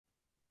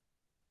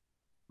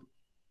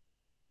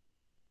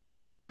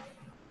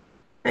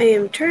I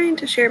am trying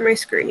to share my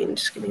screen.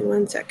 Just give me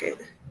 1 second.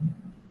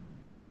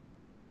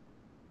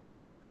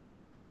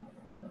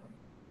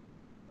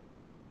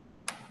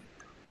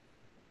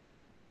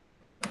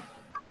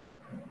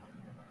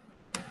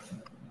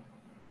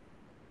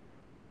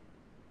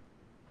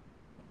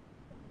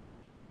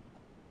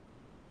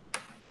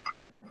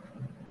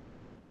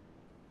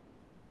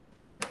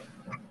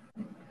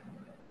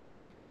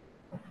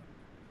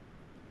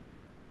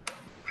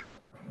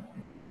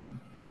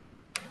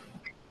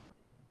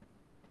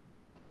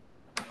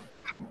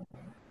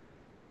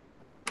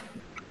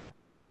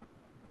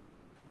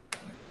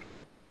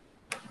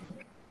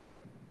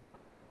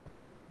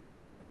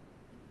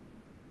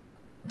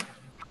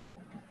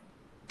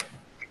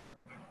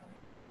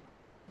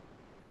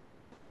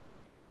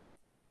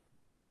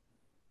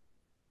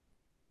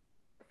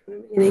 From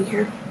the beginning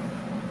here.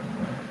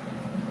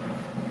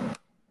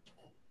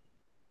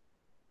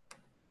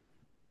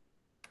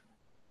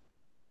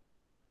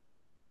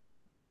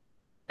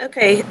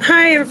 Okay,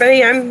 hi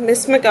everybody, I'm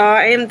Miss McGaw.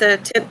 I am the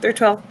 10th through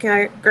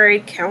 12th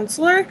grade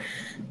counselor.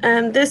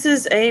 This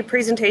is a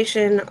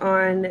presentation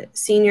on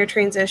senior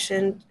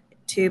transition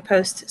to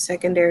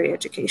post-secondary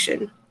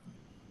education.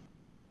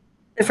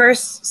 The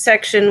first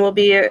section will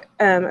be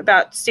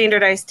about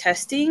standardized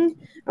testing.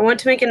 I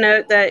want to make a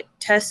note that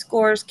test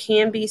scores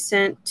can be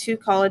sent to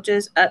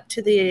colleges up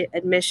to the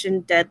admission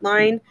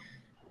deadline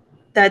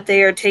that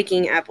they are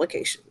taking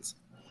applications.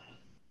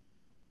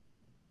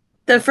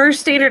 The first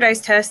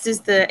standardized test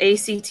is the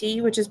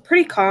ACT, which is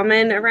pretty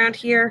common around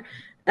here.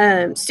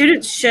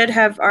 Students should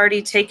have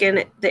already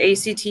taken the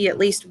ACT at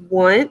least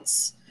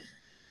once.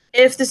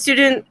 If the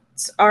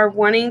students are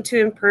wanting to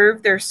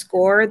improve their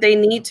score, they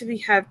need to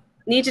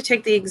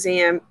take the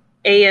exam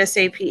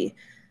ASAP.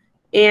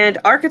 And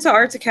Arkansas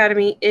Arts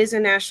Academy is a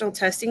national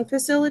testing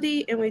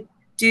facility, and we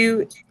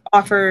do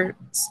offer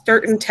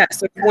certain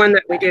tests, like one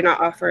that we do not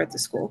offer at the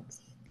school.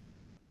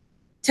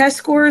 Test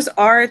scores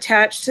are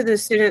attached to the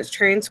students'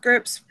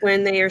 transcripts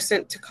when they are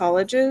sent to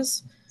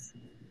colleges.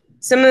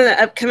 Some of the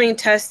upcoming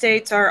test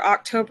dates are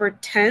October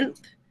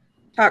 10th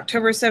to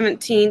October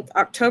 17th,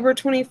 October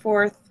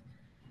 24th.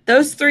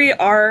 Those three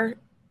are,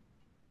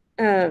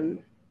 I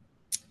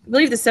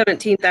believe the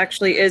 17th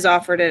actually is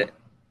offered at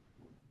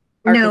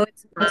Arkansas. No,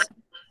 it's not.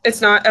 It's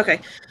not?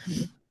 Okay.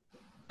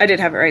 I did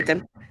have it right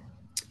then.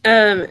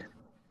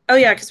 Oh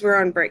yeah, because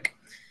we're on break.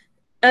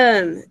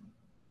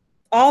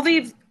 All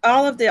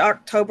of the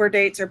October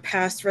dates are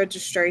past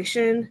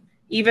registration.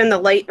 Even the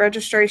late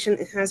registration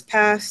has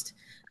passed.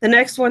 The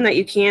next one that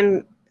you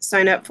can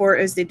sign up for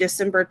is the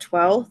December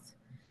 12th.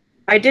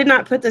 I did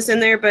not put this in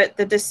there, but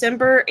the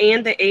December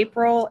and the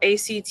April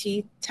ACT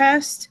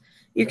test,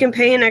 you can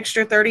pay an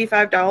extra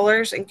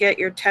 $35 and get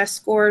your test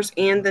scores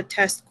and the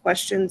test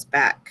questions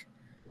back.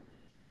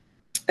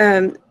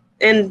 And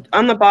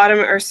on the bottom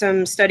are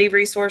some study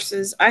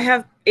resources. I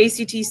have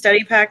ACT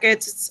study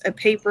packets. It's a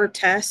paper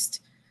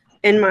test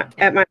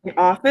at my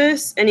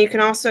office, and you can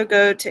also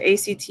go to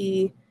ACT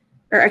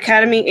or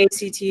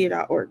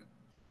academyact.org.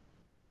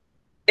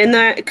 In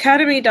the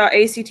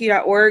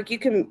academy.act.org, you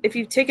can, if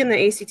you've taken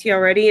the ACT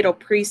already, it'll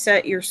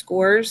preset your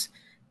scores,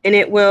 and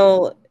it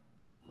will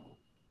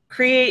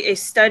create a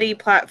study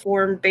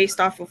platform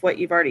based off of what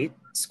you've already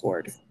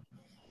scored.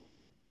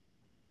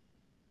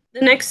 The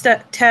next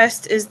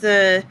test is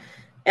the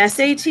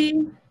SAT.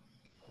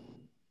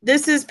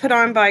 This is put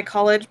on by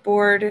College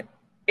Board.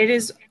 It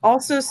is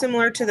also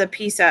similar to the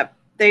PSAT.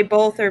 They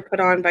both are put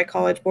on by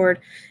College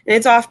Board.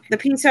 And the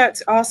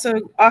PSAT's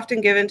also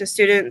often given to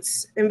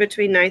students in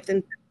between 9th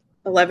and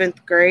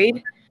 11th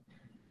grade.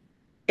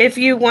 If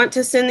you want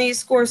to send these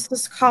scores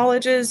to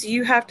colleges,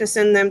 you have to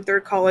send them through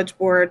College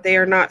Board. They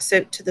are not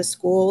sent to the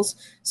schools,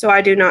 so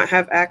I do not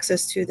have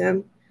access to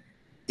them.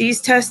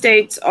 These test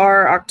dates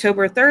are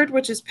October 3rd,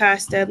 which is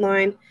past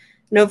deadline,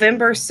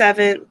 November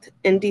 7th,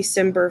 and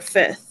December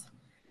 5th.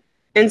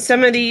 And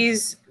some of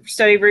these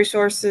study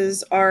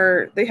resources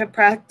they have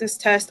practice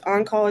tests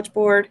on College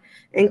Board,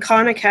 and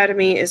Khan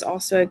Academy is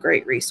also a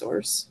great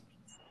resource.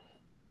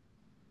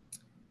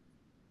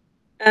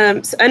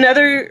 So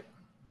another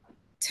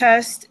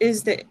test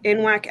is the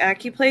NWAC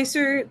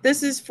AccuPlacer.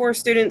 This is for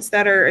students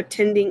that are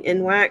attending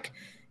NWAC,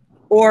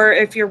 or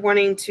if you're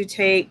wanting to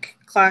take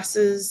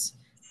classes,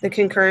 the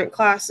concurrent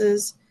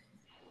classes.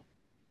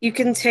 You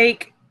can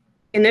take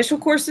initial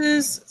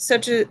courses,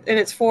 and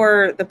it's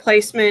for the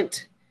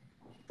placement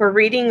for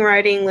reading,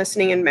 writing,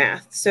 listening, and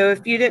math. So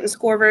if you didn't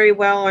score very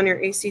well on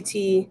your ACT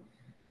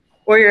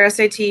or your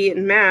SAT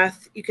in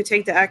math, you could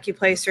take the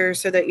AccuPlacer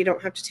so that you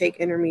don't have to take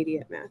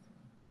intermediate math.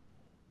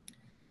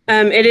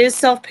 It is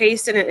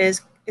self-paced, and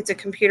it's a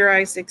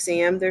computerized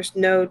exam. There's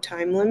no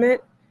time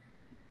limit.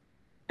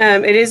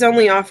 It is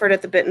only offered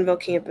at the Bentonville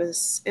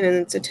campus, and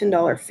it's a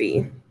 $10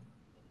 fee.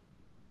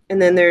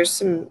 And then there's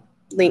some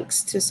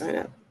links to sign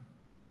up.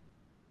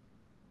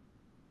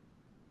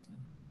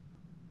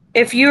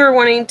 If you are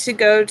wanting to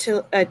go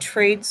to a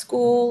trade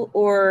school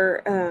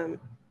or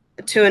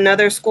to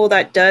another school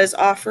that does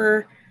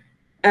offer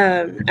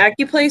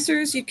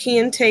AccuPlacers, you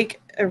can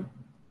take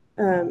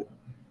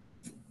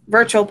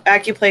virtual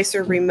AccuPlace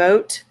or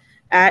remote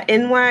at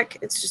NWAC.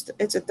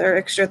 It's a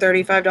extra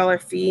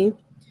 $35 fee.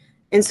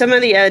 And some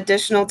of the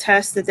additional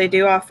tests that they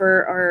do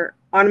offer are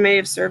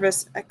automotive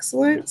service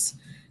excellence,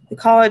 the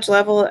college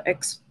level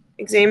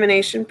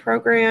examination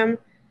program,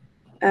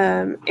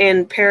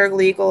 and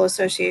paralegal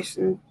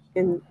association,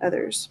 and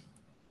others.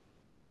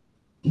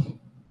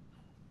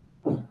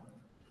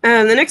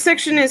 The next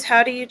section is,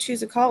 how do you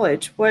choose a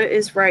college? What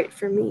is right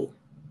for me?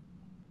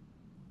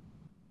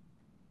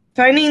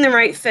 Finding the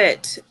right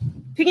fit.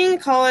 Picking a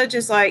college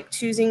is like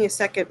choosing a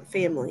second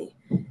family.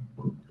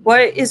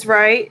 What is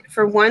right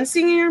for one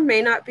senior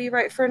may not be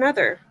right for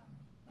another.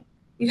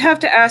 You have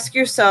to ask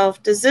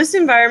yourself, does this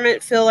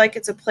environment feel like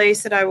it's a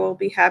place that I will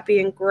be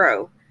happy and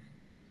grow?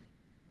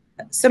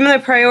 Some of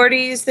the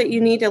priorities that you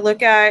need to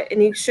look at,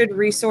 and you should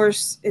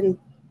resource and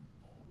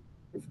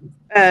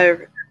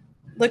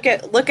look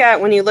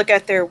at when you look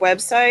at their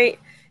website,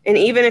 and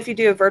even if you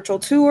do a virtual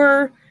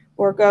tour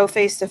or go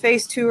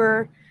face-to-face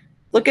tour,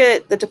 look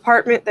at the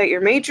department that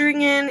you're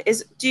majoring in.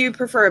 Do you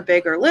prefer a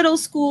big or little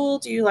school?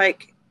 Do you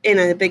like in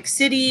a big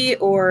city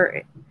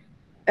or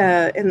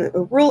in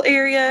a rural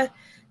area?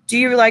 Do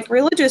you like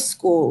religious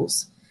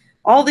schools?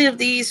 All of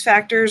these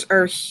factors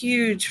are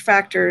huge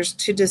factors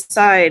to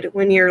decide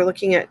when you're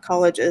looking at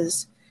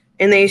colleges,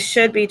 and they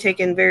should be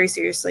taken very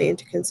seriously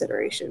into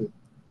consideration.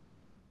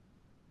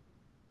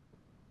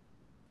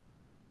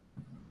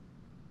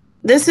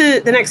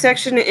 The next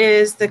section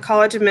is the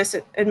college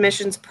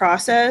admissions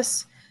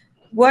process.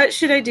 What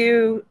should I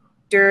do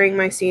during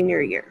my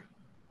senior year?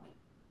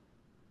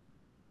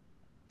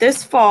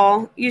 This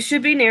fall, you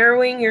should be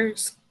narrowing your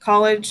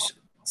college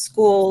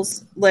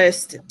schools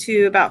list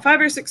to about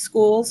 5 or 6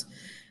 schools.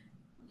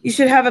 You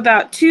should have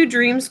about 2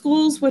 dream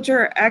schools, which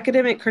are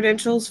academic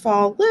credentials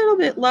fall a little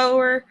bit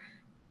lower.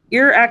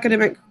 Your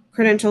academic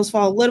credentials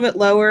fall a little bit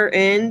lower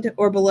end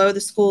or below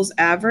the school's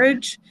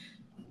average.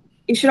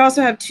 You should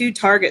also have 2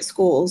 target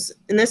schools,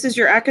 and this is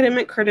your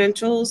academic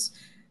credentials,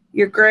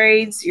 your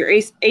grades, your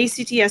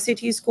ACT,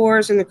 SAT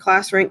scores, and the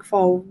class rank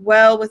fall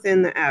well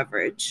within the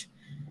average.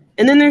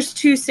 And then there's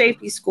 2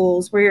 safety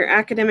schools where your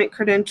academic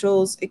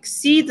credentials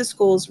exceed the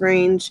school's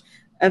range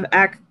of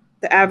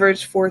the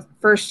average for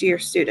first-year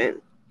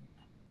student.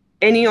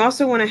 And you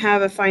also want to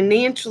have a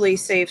financially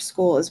safe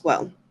school as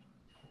well.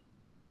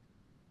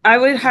 I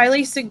would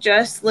highly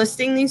suggest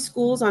listing these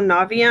schools on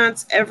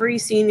Naviance. Every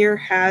senior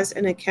has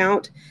an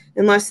account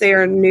unless they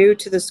are new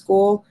to the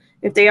school.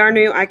 If they are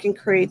new, I can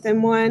create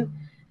them one.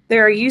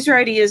 Their user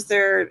ID is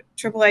their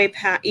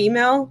AAA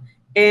email,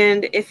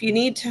 and if you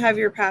need to have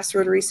your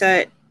password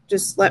reset,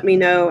 just let me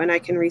know and I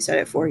can reset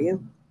it for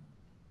you.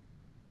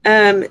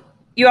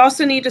 You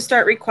also need to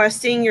start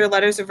requesting your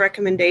letters of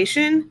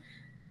recommendation.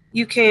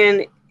 You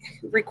can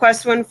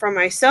request one from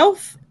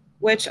myself,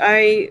 which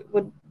I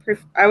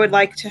would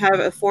like to have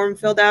a form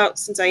filled out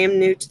since I am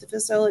new to the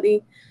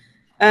facility.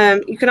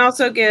 You can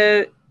also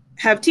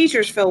have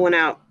teachers fill one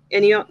out,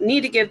 and you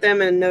need to give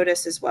them a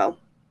notice as well.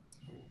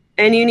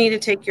 And you need to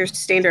take your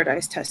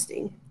standardized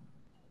testing.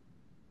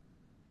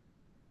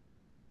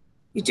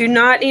 You do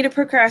not need to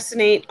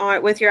procrastinate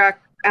with your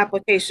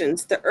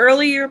applications. The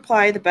earlier you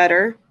apply, the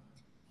better.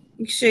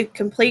 You should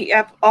complete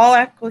all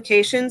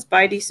applications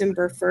by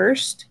December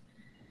 1st.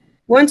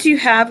 Once you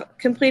have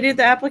completed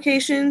the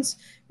applications,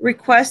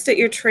 request that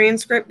your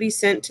transcript be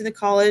sent to the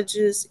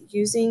colleges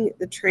using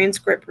the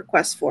transcript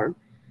request form.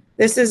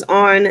 This is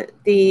on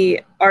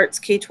the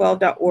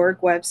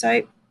artsk12.org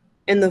website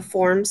in the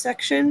form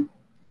section.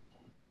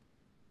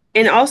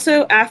 And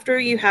also, after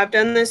you have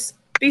done this,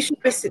 be sure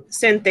to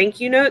send thank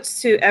you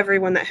notes to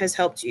everyone that has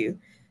helped you.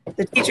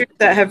 The teachers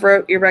that have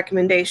wrote your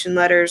recommendation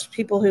letters,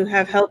 people who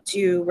have helped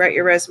you write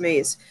your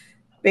resumes.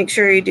 Make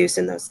sure you do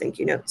send those thank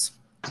you notes.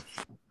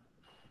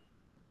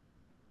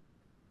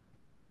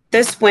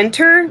 This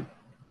winter,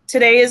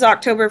 today is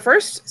October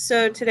 1st,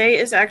 so today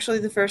is actually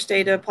the first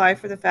day to apply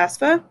for the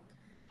FAFSA.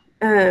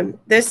 The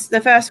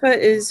FAFSA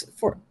is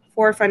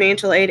for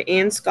financial aid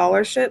and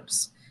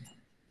scholarships.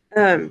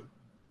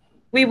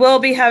 We will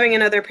be having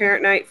another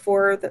parent night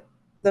for the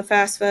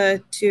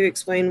FAFSA to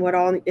explain what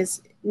all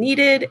is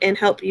needed and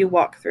help you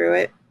walk through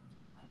it.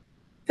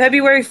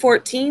 February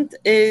 14th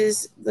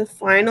is the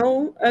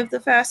final of the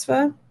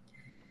FAFSA.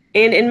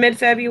 And in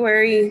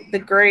mid-February, the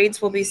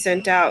grades will be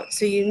sent out.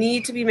 So you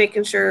need to be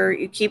making sure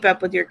you keep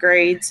up with your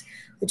grades,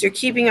 that you're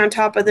keeping on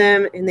top of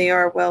them, and they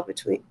are well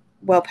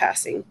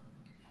passing.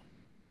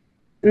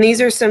 And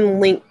these are some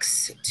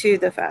links to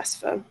the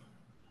FAFSA.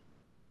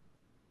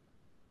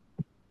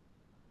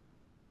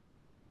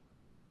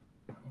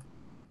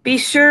 Be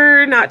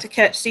sure not to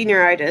catch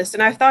senioritis.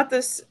 And I thought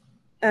this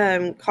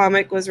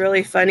comic was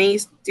really funny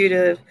due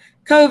to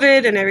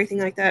COVID and everything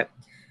like that.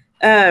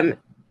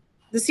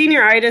 The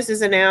senioritis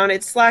is a noun.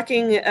 It's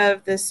slacking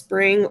of the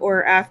spring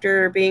or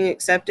after being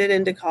accepted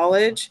into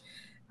college.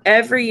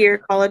 Every year,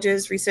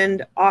 colleges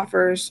rescind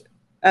offers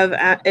of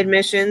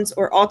admissions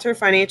or alter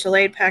financial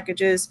aid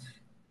packages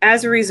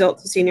as a result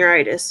of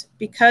senioritis,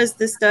 because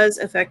this does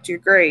affect your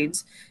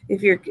grades.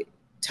 If you're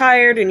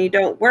tired and you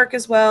don't work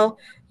as well,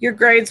 your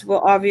grades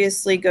will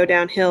obviously go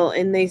downhill,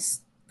 and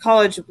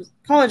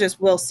colleges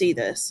will see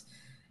this.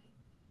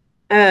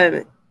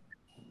 Um,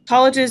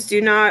 Colleges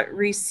do not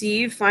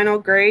receive final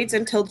grades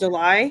until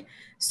July.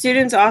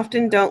 Students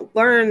often don't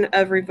learn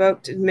of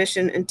revoked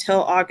admission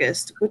until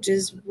August, which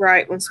is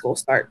right when school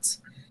starts.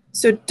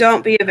 So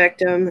don't be a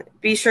victim.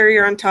 Be sure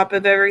you're on top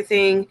of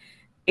everything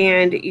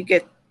and you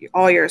get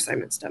all your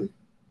assignments done.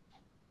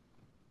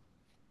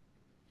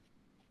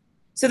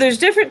 So there's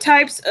different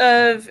types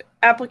of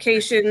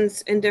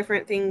applications and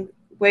different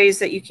ways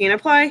that you can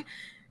apply.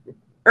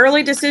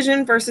 Early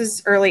decision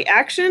versus early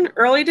action.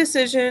 Early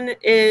decision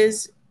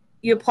is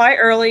you apply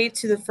early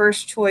to the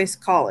first choice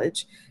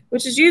college,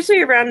 which is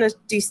usually around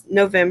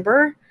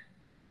November.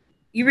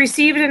 You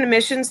receive an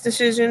admissions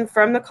decision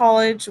from the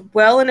college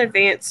well in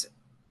advance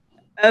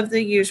of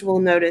the usual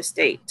notice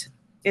date.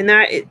 And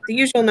the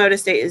usual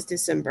notice date is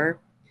December.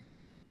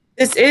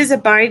 This is a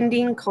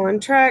binding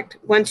contract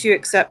once you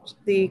accept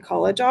the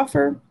college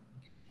offer.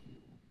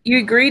 You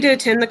agree to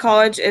attend the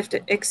college if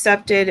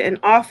accepted and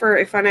offer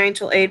a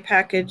financial aid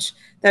package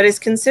that is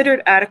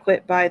considered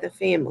adequate by the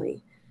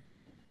family.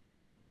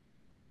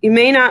 You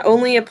may not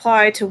only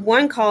apply to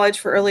one college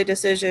for early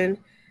decision.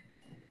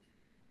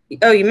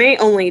 Oh, you may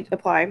only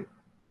apply.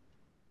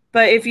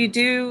 But if you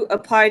do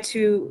apply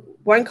to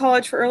one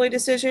college for early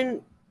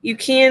decision, you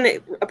can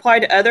apply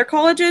to other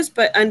colleges,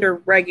 but under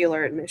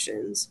regular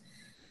admissions.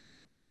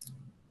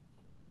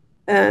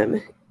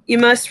 You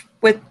must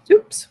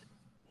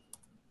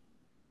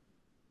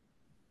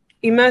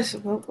you must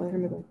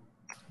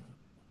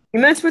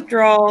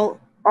withdraw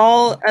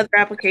all other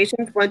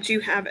applications once you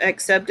have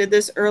accepted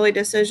this early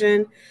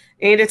decision,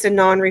 and it's a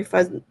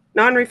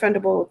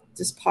non-refundable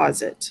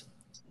deposit.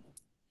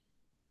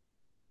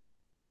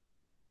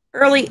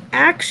 Early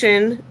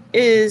action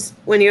is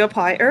when you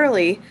apply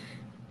early.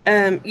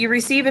 You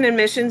receive an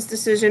admissions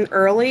decision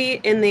early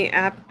in the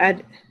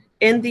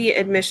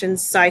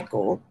admissions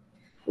cycle,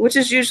 which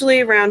is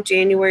usually around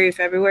January,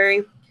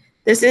 February.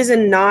 This is a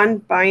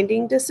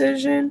non-binding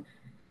decision.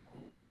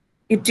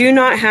 You do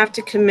not have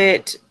to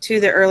commit to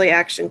the early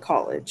action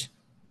college.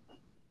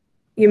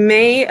 You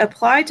may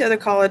apply to other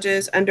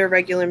colleges under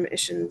regular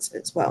admissions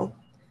as well.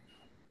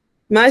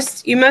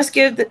 You must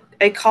give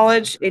a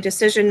college a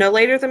decision no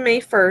later than May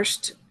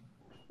 1st,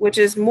 which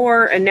is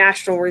more a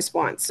national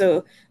response.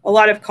 So a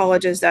lot of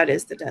colleges, that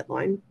is the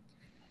deadline.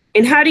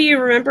 And how do you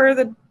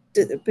remember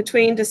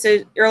between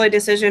early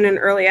decision and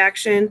early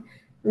action?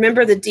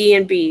 Remember the D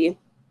and B.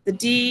 The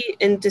D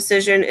in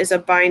decision is a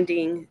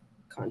binding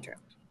contract.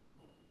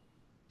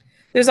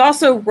 There's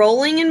also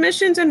rolling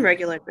admissions and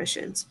regular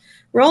admissions.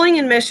 Rolling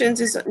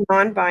admissions is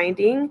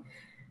non-binding.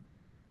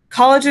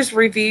 Colleges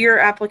review your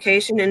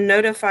application and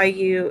notify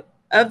you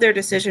of their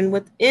decision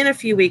within a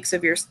few weeks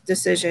of your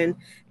decision,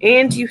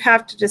 and you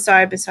have to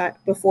decide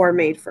before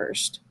May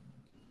 1st.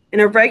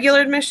 And a regular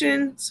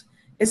admissions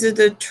is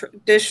the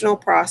traditional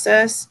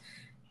process,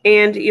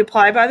 and you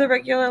apply by the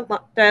regular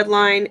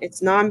deadline.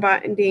 It's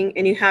non-binding,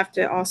 and you have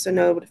to also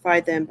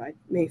notify them by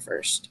May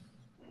 1st.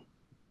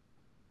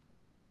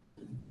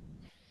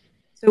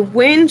 So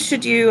when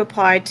should you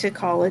apply to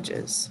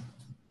colleges?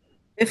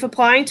 If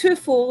applying to a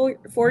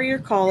four-year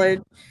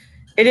college,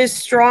 it is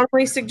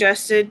strongly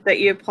suggested that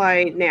you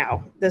apply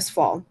now, this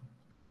fall.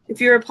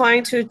 If you're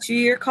applying to a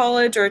 2-year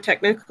college or a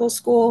technical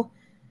school,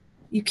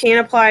 you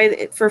can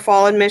apply for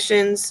fall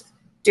admissions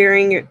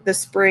during the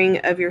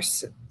spring of your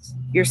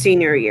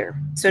senior year.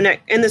 So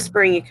in the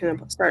spring, you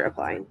can start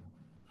applying.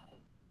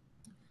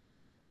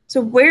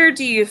 So where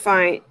do you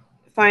find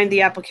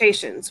the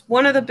applications?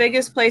 One of the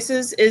biggest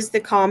places is the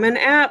Common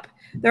App.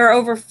 There are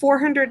over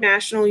 400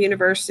 national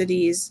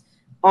universities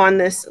on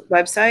this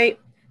website,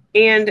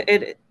 and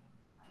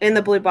in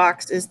the blue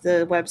box is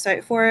the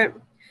website for it.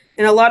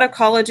 And a lot of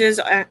colleges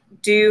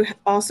do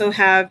also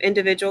have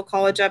individual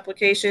college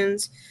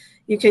applications.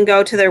 You can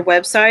go to their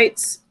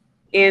websites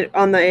and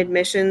on the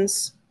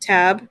admissions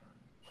tab.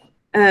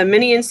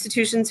 Many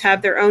institutions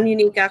have their own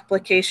unique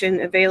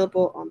application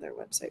available on their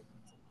website.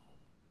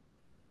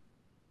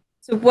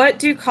 So what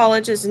do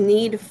colleges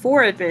need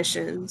for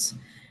admissions?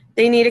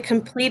 They need a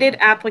completed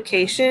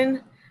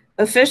application,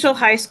 official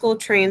high school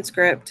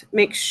transcript.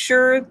 Make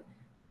sure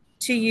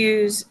to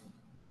use,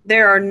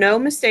 there are no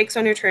mistakes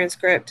on your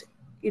transcript.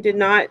 You did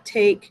not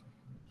take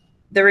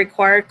the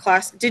required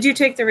class. Did you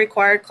take the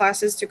required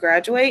classes to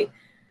graduate?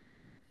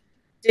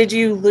 Did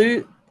you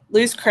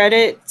lose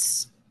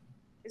credits?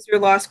 Is your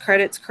lost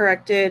credits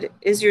corrected?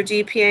 Is your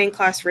GPA and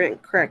class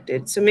rank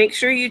corrected? So make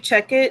sure you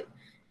check it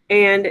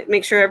and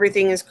make sure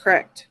everything is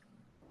correct.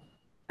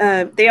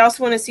 They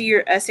also want to see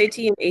your SAT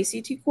and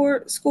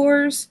ACT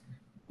scores.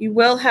 You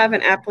will have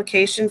an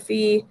application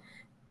fee,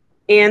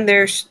 and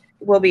there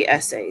will be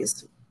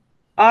essays.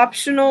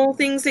 Optional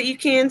things that you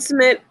can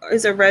submit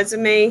is a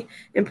resume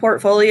and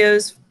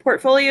portfolios.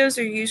 Portfolios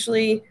are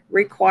usually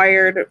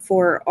required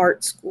for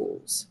art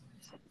schools.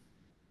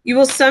 You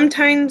will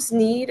sometimes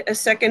need a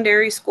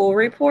secondary school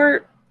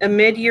report, a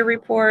mid-year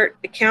report,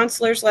 a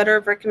counselor's letter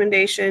of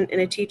recommendation,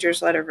 and a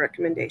teacher's letter of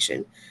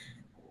recommendation.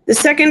 The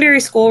secondary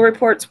school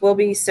reports will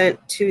be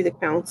sent to the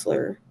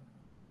counselor.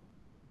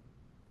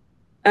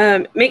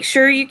 Make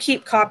sure you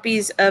keep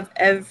copies of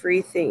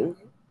everything.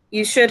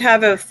 You should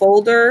have a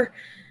folder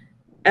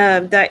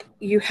that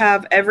you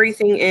have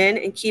everything in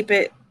and keep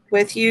it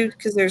with you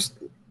because there's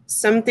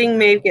something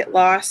may get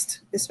lost,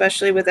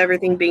 especially with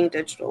everything being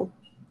digital.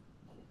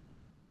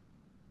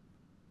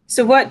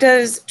 So what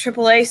does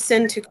AAA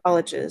send to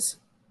colleges?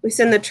 We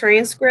send the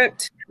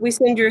transcript. We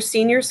send your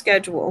senior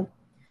schedule.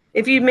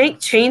 If you make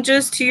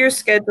changes to your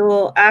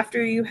schedule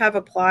after you have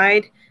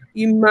applied,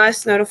 you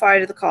must notify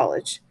to the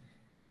college.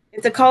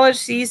 If the college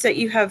sees that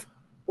you have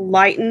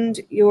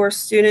lightened your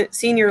student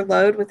senior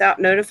load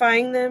without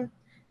notifying them,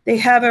 they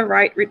have a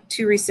right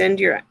to rescind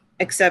your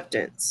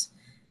acceptance.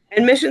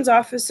 Admissions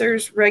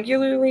officers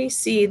regularly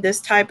see this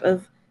type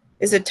of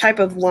is a type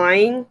of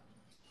lying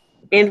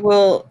and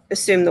will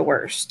assume the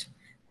worst.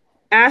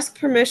 Ask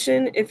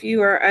permission if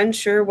you are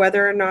unsure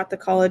whether or not the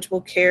college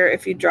will care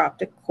if you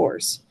dropped a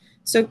course.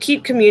 So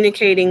keep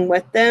communicating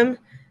with them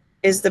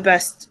is the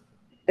best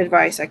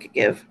advice I could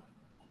give.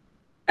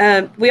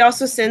 We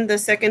also send the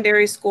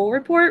secondary school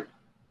report,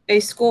 a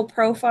school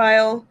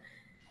profile.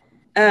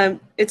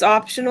 It's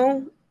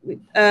optional.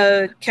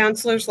 A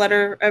counselor's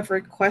letter of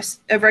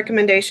request of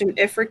recommendation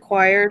if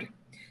required,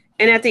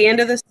 and at the end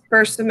of the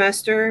first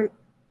semester,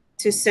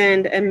 to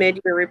send a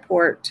mid-year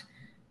report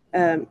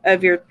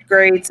of your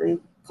grades and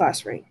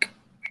class rank.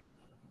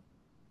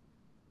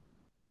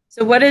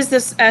 So what is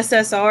this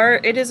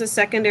SSR? It is a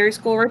secondary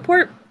school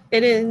report.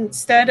 It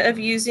instead of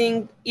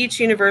using each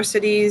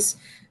university's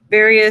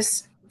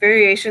various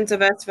variations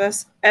of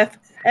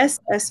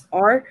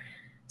SSR,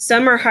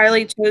 some are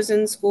highly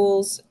chosen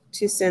schools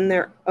to send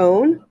their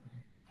own.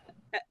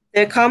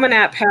 The Common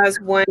App has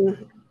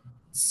one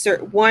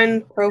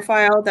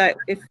profile that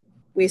if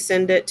we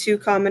send it to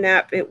Common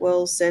App, it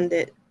will send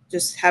it,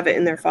 just have it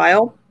in their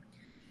file.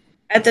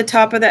 At the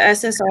top of the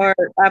SSR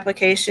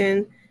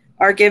application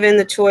are given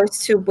the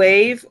choice to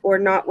waive or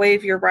not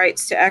waive your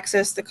rights to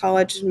access the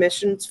college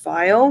admissions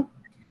file.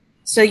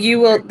 So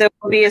there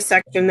will be a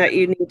section that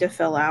you need to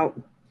fill out.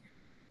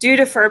 Due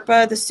to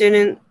FERPA, the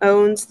student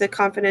owns the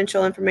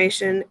confidential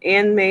information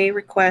and may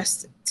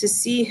request to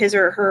see his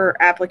or her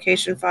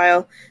application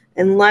file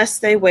unless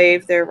they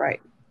waive their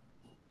right.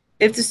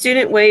 If the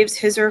student waives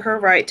his or her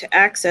right to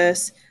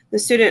access, the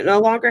student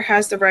no longer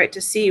has the right to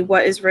see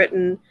what is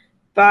written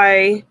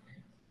by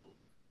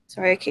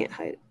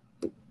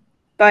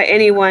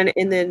anyone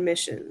in the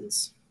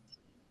admissions.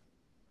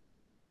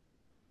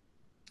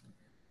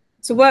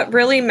 So what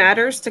really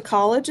matters to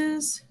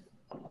colleges?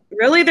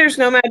 Really, there's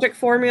no magic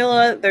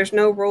formula. There's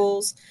no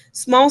rules.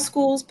 Small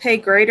schools pay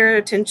greater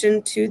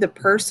attention to the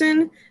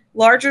person.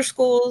 Larger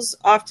schools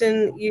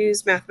often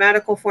use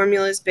mathematical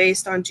formulas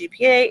based on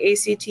GPA,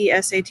 ACT,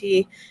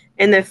 SAT,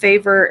 and they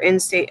favor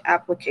in-state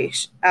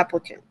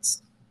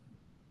applicants.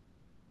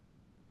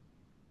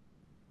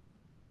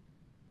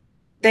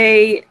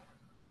 They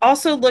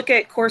also look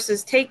at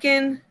courses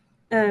taken.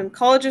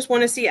 Colleges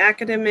want to see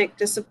academic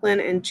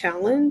discipline and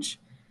challenge.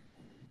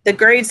 The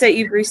grades that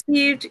you've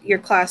received, your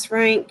class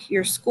rank,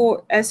 your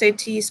score,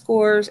 SAT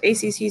scores,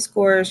 ACT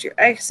scores, your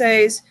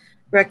essays,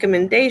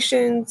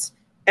 recommendations,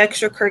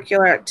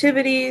 extracurricular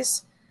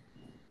activities,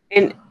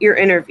 and your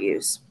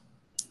interviews.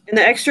 And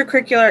the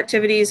extracurricular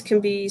activities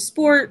can be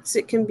sports,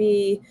 it can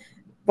be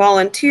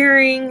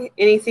volunteering,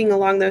 anything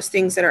along those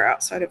things that are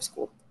outside of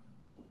school,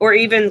 or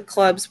even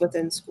clubs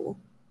within school.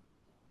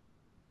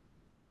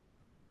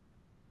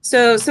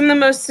 So some of the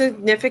most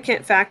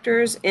significant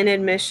factors in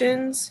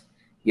admissions,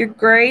 your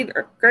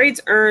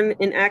grades earned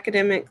in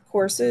academic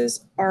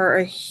courses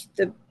are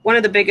one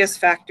of the biggest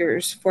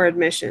factors for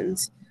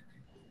admissions.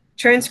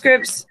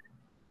 Transcripts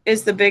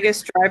is the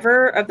biggest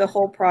driver of the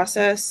whole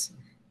process.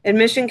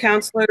 Admission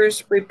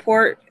counselors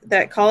report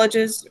that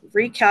colleges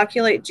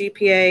recalculate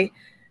GPA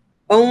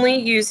only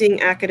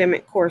using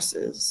academic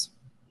courses.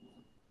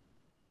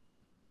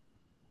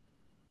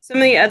 Some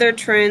of the other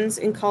trends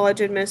in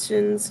college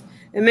admissions,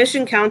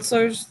 admission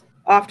counselors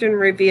often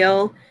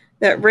reveal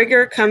that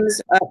rigor comes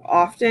up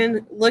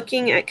often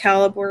looking at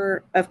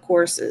caliber of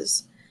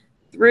courses.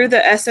 Through the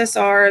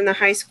SSR and the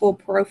high school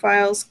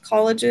profiles,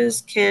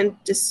 colleges can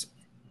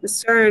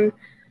discern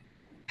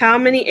how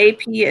many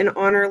AP and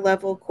honor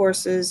level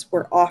courses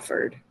were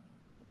offered.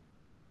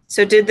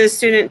 So did the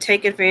student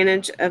take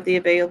advantage of the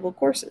available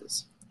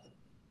courses?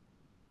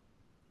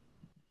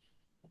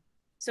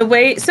 So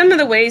some of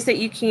the ways that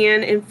you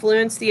can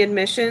influence the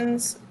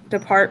admissions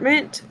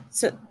department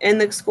in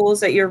the schools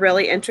that you're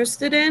really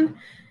interested in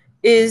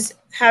is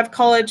have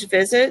college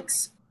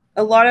visits.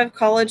 A lot of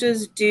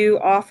colleges do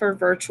offer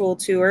virtual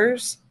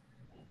tours.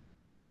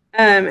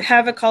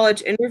 Have a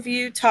college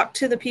interview, talk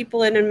to the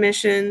people in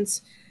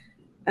admissions,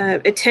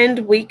 attend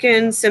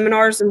weekend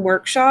seminars and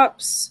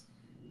workshops.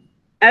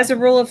 As a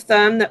rule of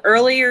thumb, the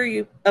earlier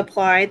you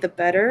apply, the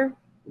better.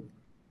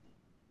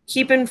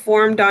 Keep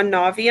informed on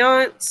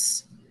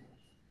Naviance.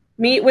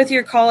 Meet with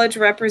your college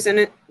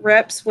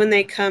reps when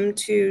they come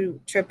to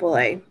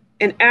AAA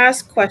and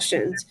ask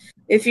questions.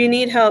 If you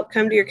need help,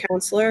 come to your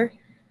counselor.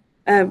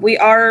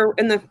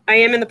 I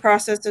am in the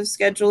process of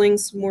scheduling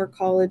some more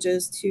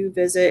colleges to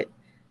visit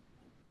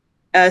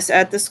us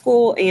at the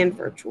school and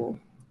virtual.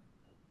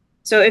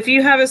 So if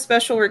you have a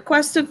special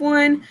request of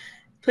one,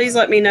 please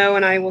let me know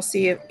and I will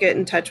get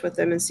in touch with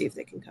them and see if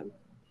they can come.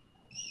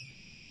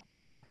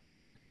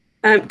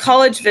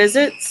 College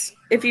visits.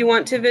 If you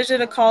want to visit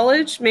a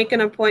college, make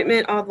an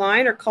appointment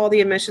online or call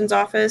the admissions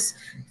office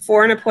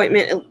for an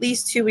appointment at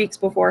least 2 weeks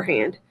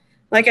beforehand.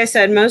 Like I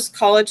said, most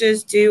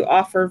colleges do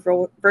offer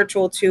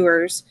virtual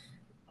tours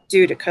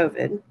due to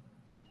COVID.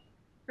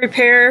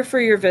 Prepare for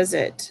your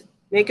visit.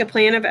 Make a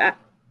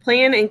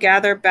plan and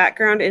gather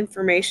background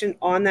information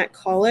on that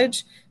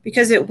college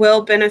because it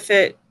will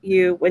benefit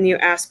you when you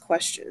ask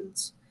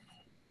questions.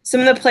 Some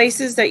of the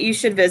places that you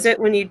should visit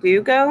when you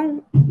do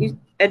go,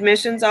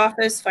 admissions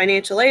office,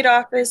 financial aid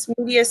office,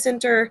 media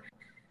center,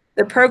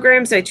 the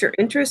programs that you're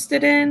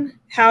interested in,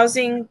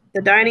 housing,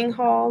 the dining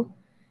hall,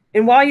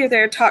 and while you're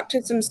there, talk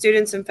to some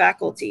students and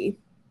faculty.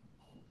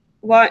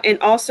 And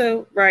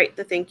also write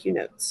the thank you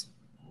notes.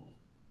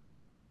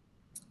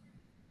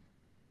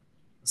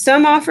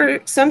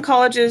 Some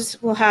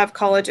colleges will have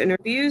college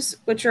interviews,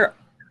 which are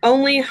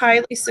only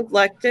highly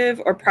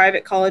selective or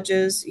private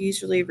colleges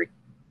usually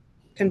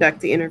conduct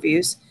the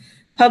interviews.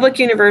 Public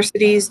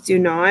universities do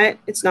not.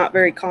 It's not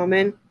very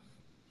common.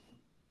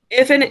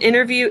 If an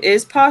interview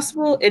is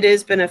possible, it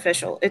is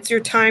beneficial. It's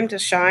your time to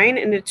shine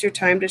and it's your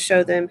time to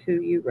show them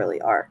who you really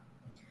are.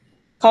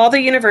 Call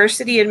the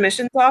university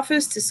admissions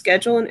office to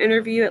schedule an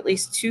interview at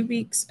least 2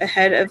 weeks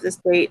ahead of the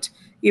date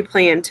you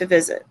plan to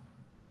visit.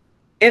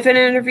 If an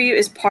interview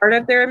is part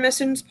of their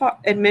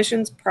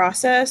admissions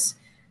process,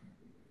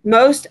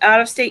 most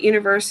out-of-state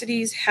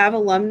universities have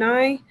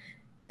alumni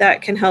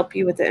that can help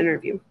you with the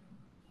interview.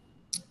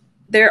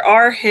 There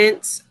are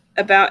hints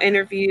about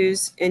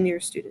interviews in your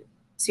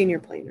senior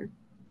planner.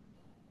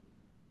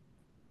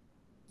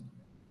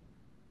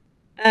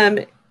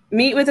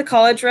 Meet with the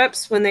college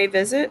reps when they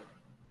visit.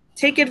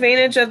 Take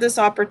advantage of this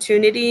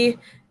opportunity.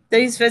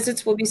 These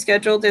visits will be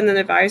scheduled in an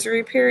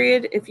advisory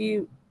period.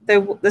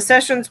 The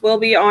sessions will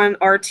be on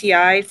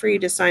RTI for you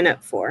to sign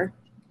up for.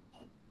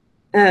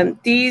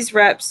 These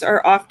reps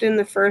are often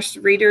the first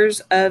readers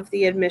of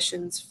the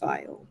admissions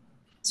file.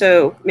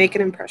 So make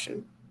an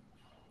impression.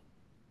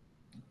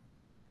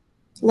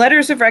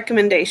 Letters of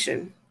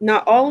recommendation.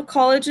 Not all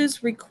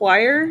colleges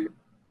require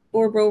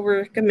or will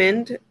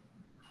recommend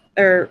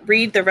or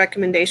read the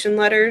recommendation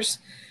letters.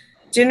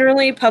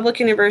 Generally, public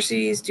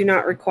universities do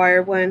not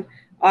require one.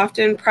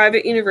 Often,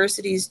 private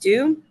universities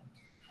do.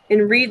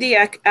 And read the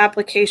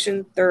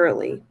application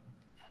thoroughly.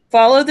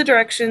 Follow the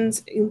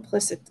directions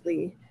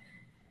implicitly.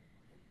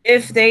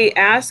 If they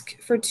ask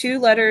for 2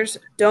 letters,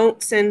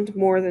 don't send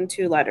more than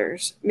 2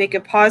 letters. Make a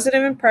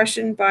positive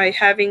impression by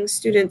having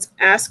students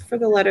ask for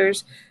the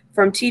letters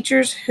from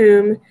teachers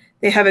whom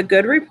they have a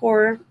good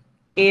rapport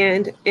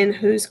and in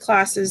whose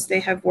classes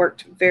they have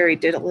worked very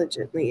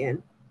diligently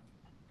in.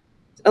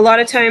 A lot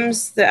of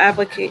times the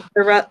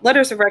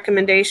letters of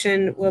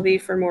recommendation will be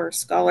for more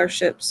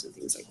scholarships and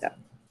things like that,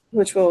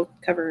 which we'll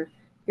cover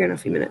here in a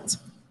few minutes.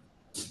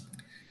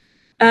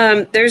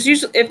 There's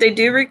usually, if they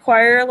do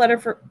require a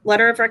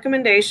letter of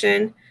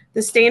recommendation,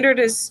 the standard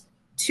is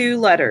 2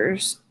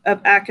 letters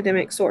of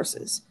academic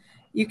sources.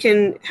 You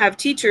can have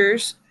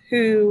teachers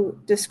who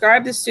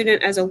describe the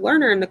student as a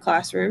learner in the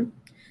classroom.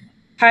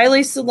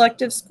 Highly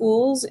selective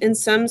schools and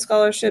some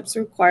scholarships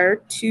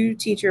require 2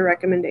 teacher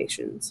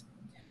recommendations.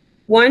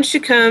 One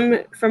should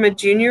come from a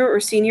junior or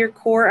senior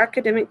core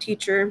academic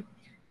teacher,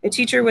 a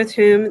teacher with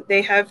whom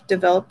they have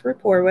developed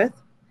rapport with.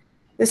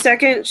 The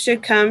second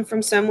should come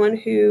from someone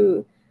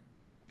who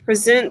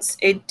presents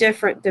a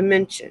different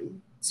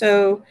dimension.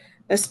 So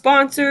a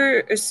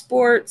sponsor, a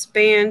sports,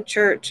 band,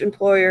 church,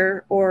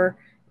 employer, or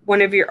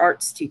one of your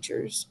arts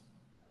teachers.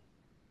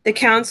 The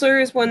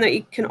counselor is one that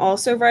you can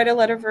also write a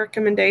letter of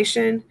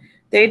recommendation.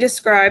 They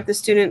describe the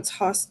student's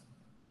I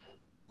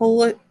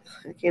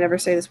can't ever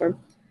say this word.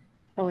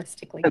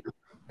 Holistically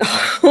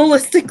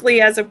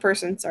as a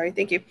person. Sorry,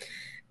 thank you.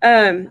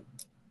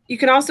 You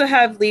can also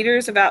have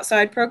leaders of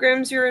outside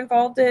programs you're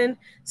involved in,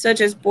 such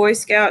as Boy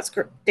Scouts,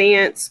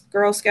 dance,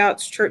 Girl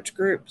Scouts, church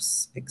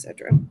groups,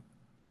 etc.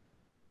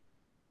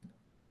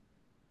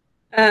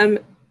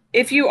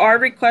 If you are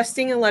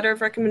requesting a letter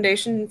of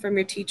recommendation from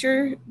your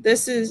teacher,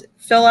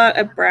 fill out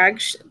a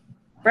brag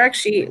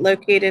sheet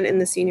located in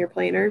the senior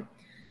planner.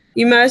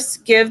 You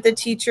must give the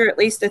teacher at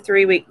least a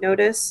 3-week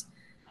notice.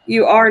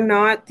 You are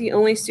not the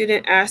only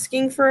student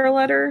asking for a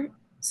letter,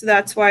 so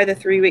that's why the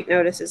 3-week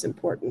notice is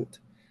important.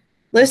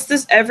 List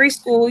every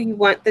school you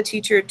want the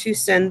teacher to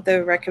send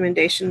the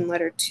recommendation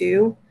letter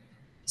to.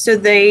 So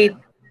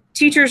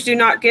teachers do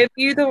not give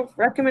you the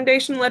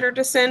recommendation letter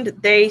to send,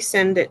 they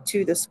send it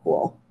to the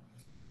school.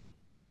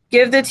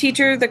 Give the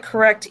teacher the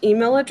correct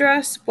email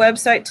address,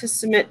 website to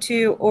submit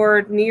to,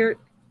 or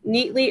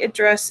neatly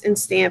address and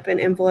stamp an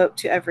envelope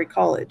to every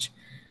college.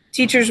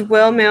 Teachers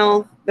will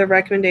mail the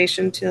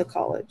recommendation to the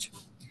college.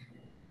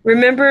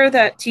 Remember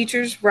that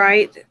teachers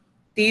write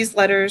these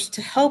letters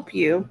to help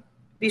you.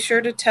 Be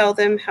sure to tell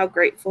them how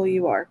grateful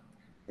you are.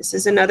 This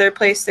is another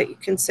place that you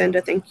can send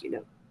a thank you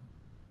note.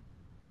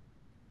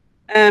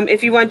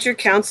 If you want your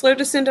counselor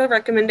to send a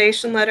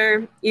recommendation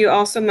letter, you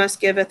also must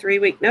give a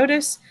 3-week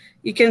notice.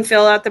 You can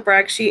fill out the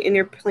brag sheet in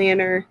your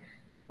planner,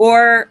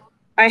 or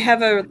I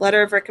have a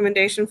letter of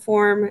recommendation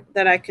form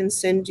that I can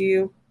send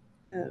you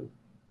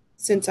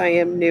since I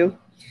am new.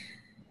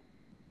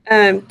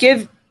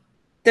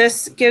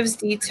 This gives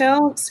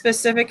detail,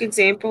 specific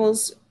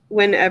examples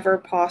whenever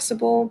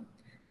possible.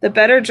 The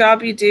better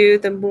job you do,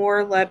 the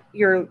more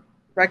your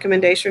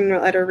recommendation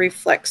letter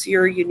reflects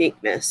your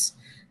uniqueness.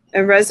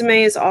 A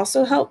resume is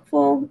also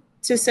helpful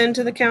to send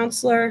to the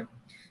counselor.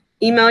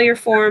 Email your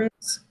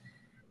forms.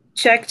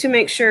 Check to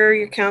make sure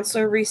your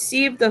counselor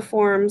received the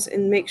forms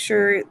and make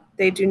sure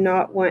they do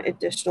not want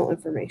additional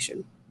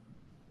information.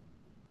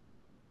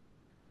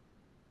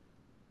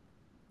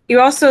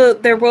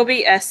 There will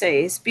be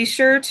essays. Be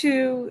sure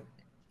to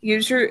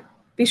your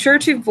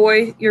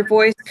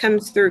voice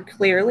comes through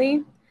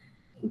clearly.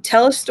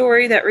 Tell a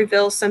story that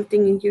reveals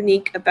something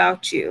unique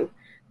about you.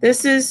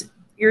 This is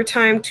your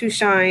time to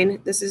shine.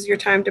 This is your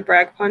time to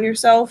brag upon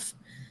yourself.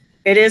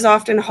 It is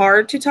often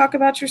hard to talk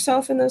about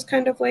yourself in those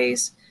kind of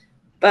ways,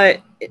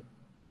 but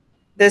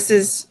this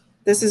is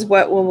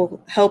what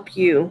will help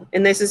you,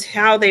 and this is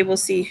how they will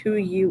see who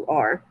you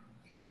are.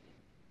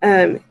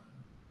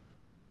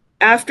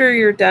 After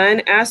you're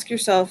done, ask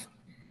yourself,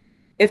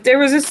 if there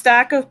was a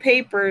stack of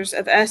papers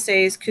of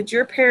essays, could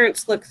your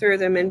parents look through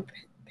them and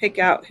pick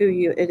out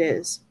who it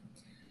is?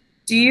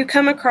 Do you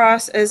come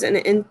across as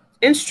an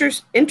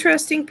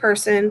interesting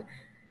person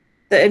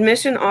the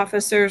admission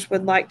officers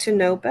would like to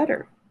know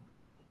better?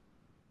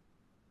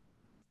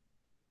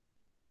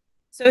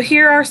 So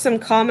here are some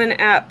common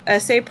app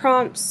essay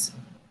prompts.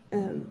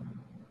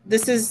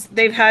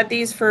 They've had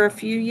these for a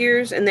few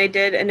years, and they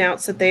did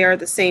announce that they are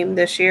the same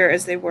this year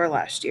as they were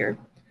last year.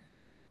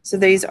 So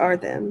these are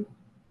them,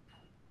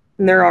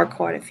 and there are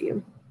quite a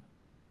few.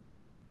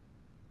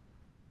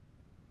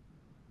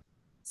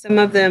 Some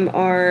of them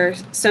are,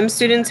 some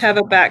students have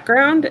a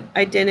background,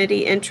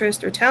 identity,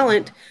 interest, or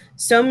talent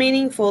so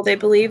meaningful they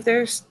believe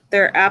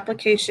their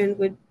application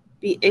would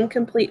be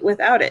incomplete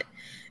without it.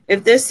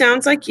 If this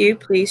sounds like you,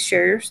 please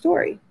share your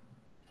story.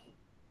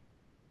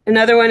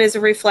 Another one is a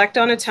reflect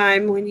on a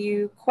time when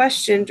you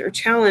questioned or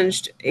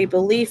challenged a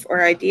belief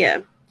or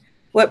idea.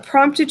 What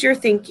prompted your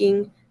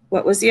thinking?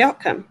 What was the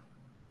outcome?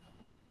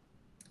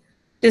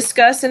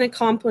 Discuss an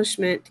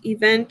accomplishment,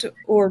 event,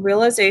 or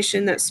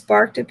realization that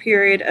sparked a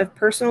period of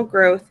personal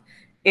growth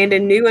and a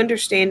new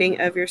understanding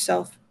of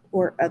yourself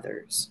or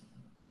others.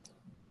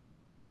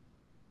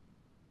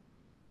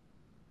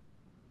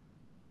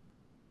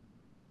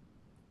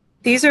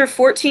 These are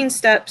 14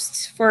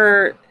 steps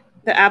for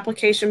the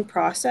application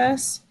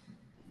process.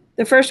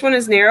 The first one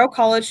is narrow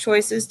college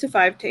choices to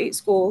 5 to 8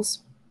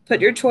 schools.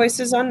 Put your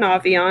choices on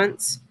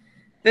Naviance.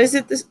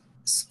 Visit the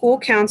school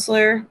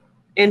counselor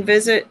and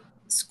visit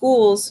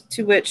schools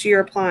to which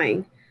you're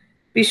applying.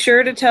 Be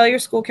sure to tell your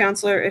school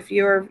counselor if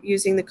you are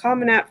using the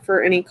Common App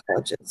for any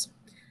colleges.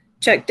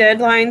 Check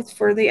deadlines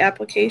for the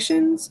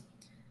applications.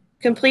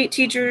 Complete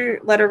teacher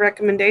letter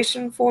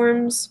recommendation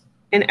forms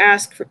and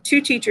ask for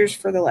 2 teachers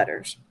for the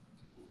letters.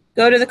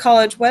 Go to the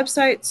college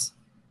websites,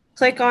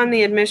 click on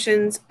the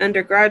admissions,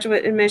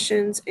 undergraduate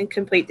admissions, and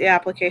complete the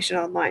application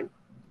online.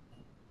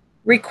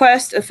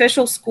 Request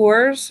official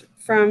scores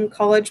from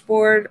College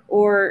Board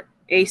or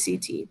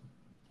ACT.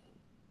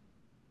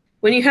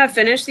 When you have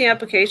finished the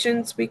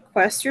applications,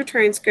 request your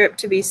transcript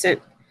to be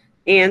sent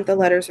and the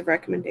letters of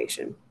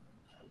recommendation.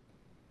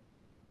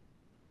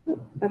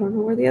 I don't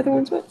know where the other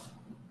ones went.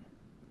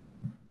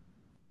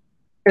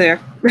 There,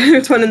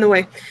 there's one in the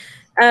way.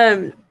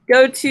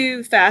 Go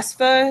to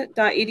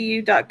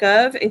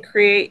fafsa.edu.gov and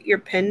create your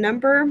PIN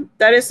number.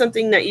 That is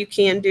something that you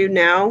can do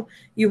now.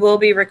 You will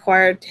be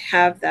required to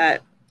have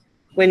that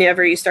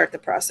whenever you start the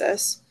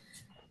process.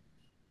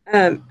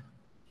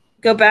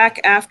 Go back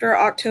after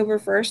October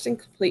 1st and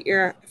complete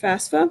your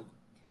FAFSA.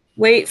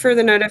 Wait for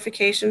the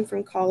notification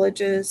from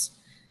colleges.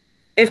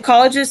 If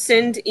colleges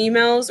send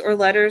emails or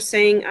letters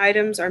saying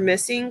items are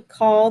missing,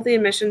 call the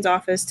admissions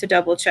office to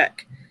double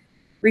check.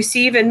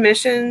 Receive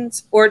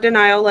admissions or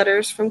denial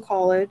letters from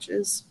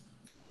colleges.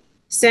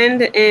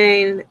 Send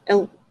an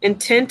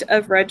intent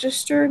of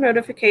register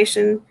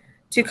notification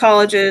to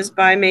colleges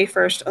by May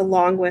 1st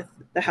along with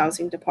the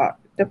housing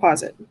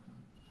deposit.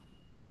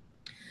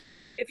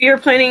 If you're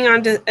planning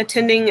on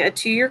attending a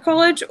 2-year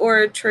college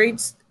or a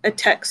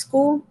tech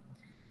school,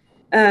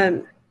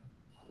 these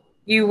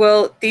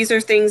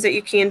are things that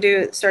you can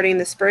do starting in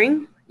the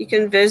spring. You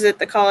can visit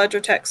the college or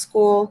tech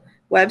school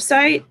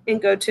website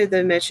and go to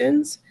the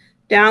admissions,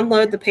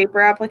 download the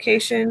paper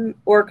application,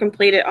 or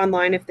complete it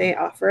online if they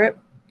offer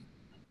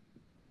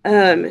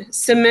it.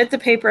 Submit the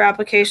paper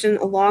application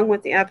along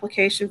with the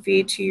application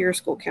fee to your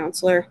school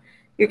counselor.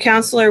 Your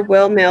counselor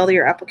will mail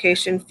your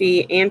application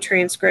fee and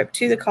transcript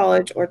to the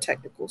college or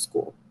technical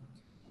school.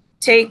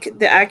 Take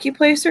the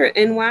AccuPlacer or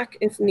NWAC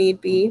if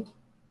need be,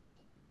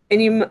 and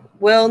you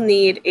will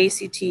need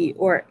ACT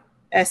or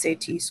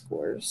SAT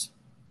scores.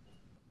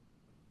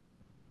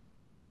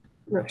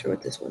 I'm not sure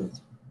what this one is.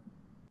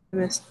 I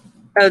missed.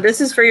 Oh,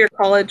 this is for your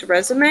college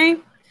resume.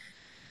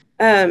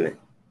 Um,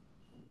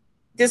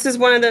 this is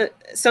one of the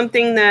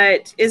something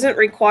that isn't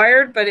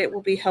required, but it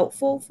will be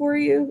helpful for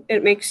you.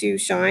 It makes you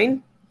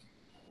shine.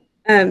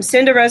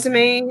 Send a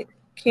resume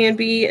can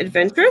be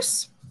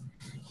adventurous.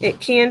 It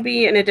can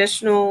be an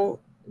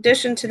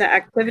addition to the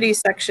activity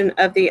section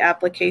of the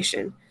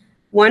application.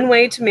 One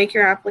way to make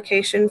your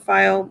application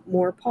feel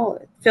more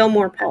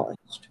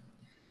polished.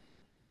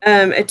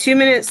 A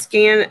 2-minute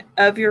scan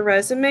of your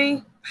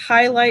resume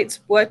highlights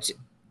what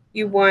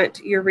you want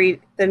the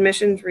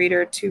admissions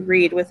reader to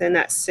read within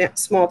that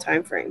small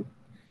time frame.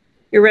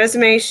 Your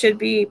resume should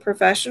be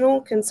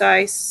professional,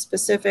 concise,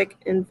 specific,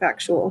 and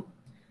factual.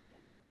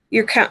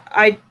 Your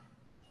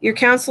your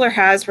counselor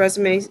has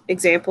resume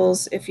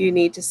examples if you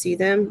need to see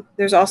them.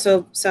 There's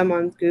also some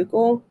on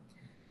Google.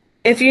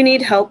 If you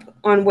need help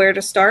on where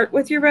to start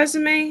with your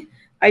resume,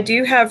 I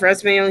do have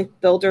resume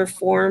builder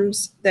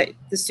forms that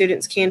the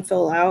students can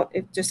fill out.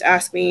 Just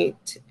ask me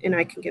and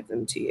I can give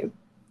them to you.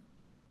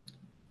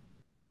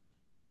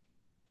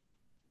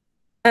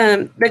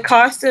 The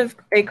cost of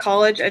a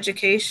college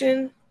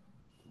education,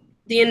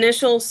 the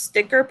initial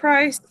sticker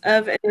price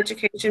of an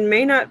education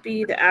may not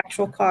be the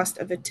actual cost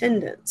of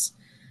attendance.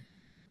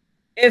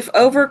 If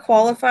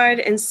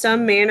overqualified in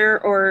some manner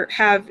or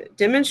have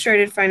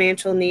demonstrated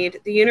financial need,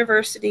 the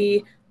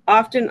university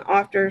often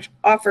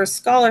offers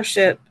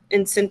scholarship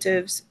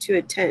incentives to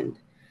attend.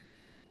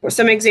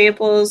 Some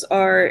examples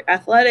are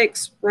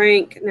athletics,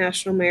 rank,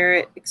 national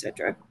merit,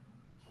 etc.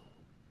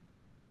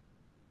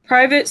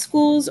 Private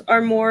schools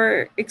are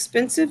more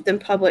expensive than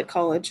public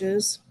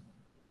colleges.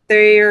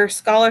 Their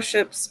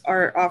scholarships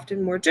are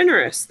often more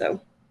generous,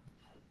 though.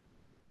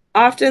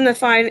 Often the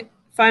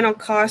final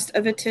cost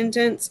of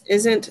attendance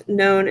isn't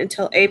known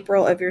until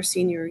April of your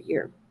senior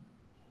year.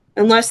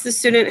 Unless the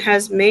student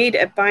has made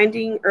a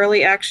binding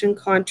early action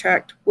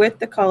contract with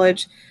the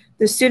college,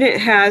 the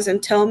student has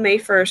until May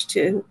 1st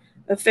to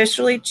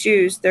officially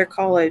choose their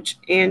college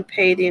and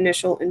pay the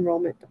initial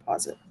enrollment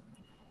deposit.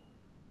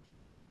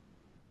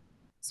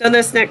 So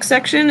this next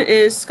section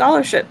is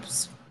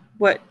scholarships.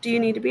 What do you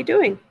need to be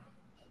doing?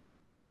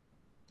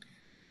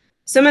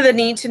 Some of the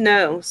need to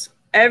knows.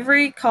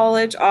 Every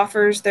college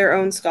offers their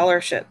own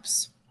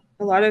scholarships.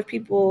 A lot of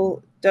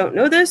people don't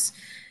know this,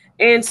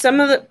 and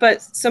some of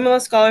the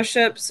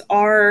scholarships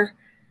are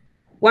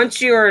once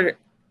you are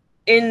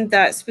in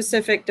that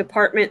specific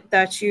department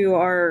that you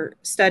are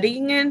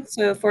studying in.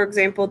 So, for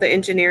example, the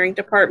engineering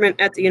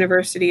department at the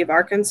University of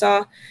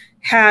Arkansas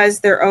has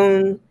their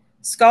own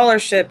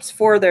scholarships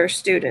for their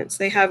students.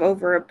 They have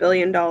over $1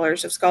 billion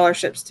of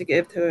scholarships to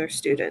give to their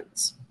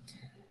students.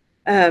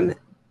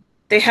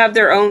 They have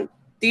their own,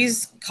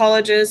 these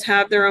colleges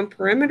have their own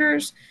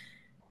perimeters.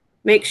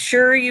 Make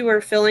sure you are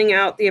filling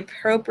out the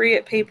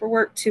appropriate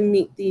paperwork to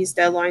meet these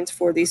deadlines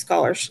for these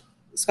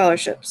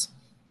scholarships.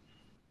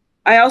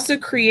 I also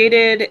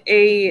created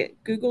a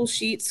Google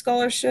Sheet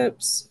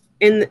scholarships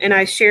and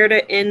I shared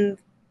it in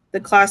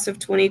the class of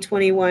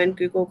 2021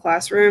 Google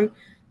Classroom.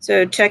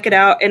 So check it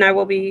out, and I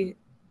will be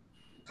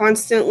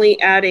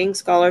constantly adding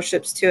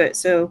scholarships to it.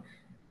 So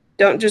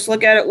don't just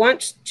look at it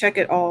once, check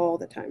it all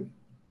the time.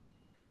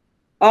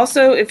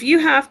 Also, if you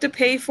have to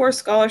pay for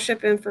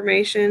scholarship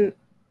information,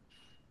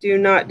 do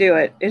not do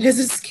it. It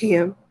is a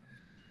scam.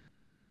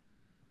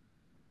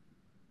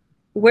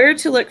 Where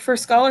to look for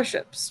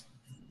scholarships?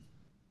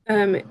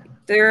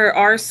 There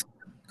are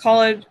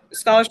college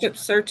scholarship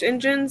search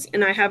engines,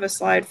 and I have a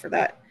slide for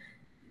that.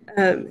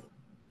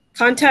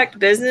 Contact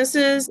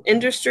businesses,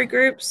 industry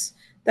groups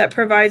that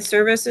provide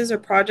services or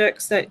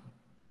products that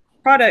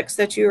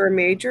you are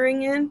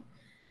majoring in.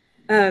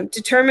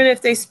 Determine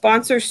if they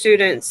sponsor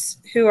students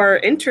who are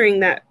entering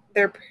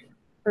their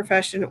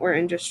profession or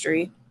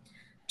industry.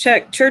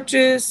 Check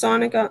churches,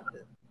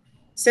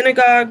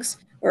 synagogues,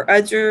 or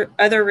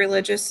other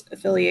religious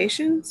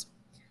affiliations.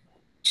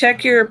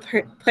 Check your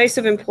place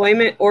of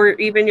employment or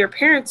even your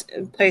parents'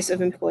 place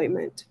of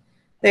employment.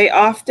 They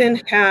often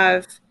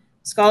have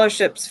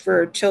scholarships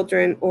for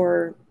children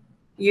or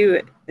you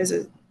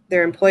as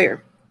their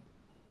employer.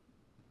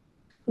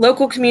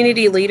 Local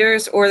community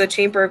leaders or the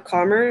Chamber of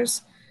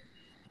Commerce.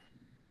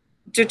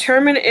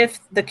 Determine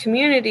if the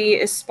community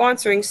is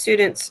sponsoring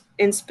students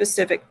in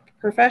specific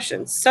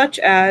professions, such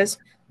as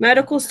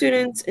medical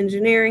students,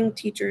 engineering,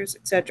 teachers,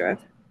 etc.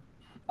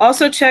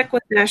 Also check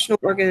with national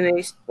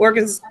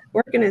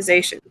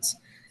organizations.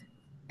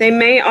 They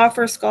may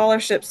offer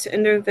scholarships to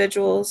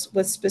individuals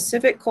with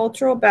specific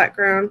cultural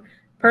background,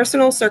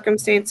 personal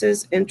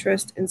circumstances,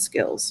 interests, and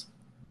skills.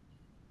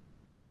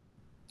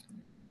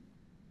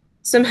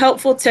 Some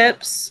helpful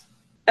tips.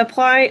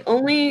 Apply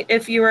only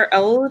if you are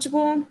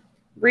eligible.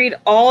 Read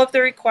all of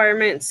the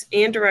requirements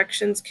and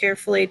directions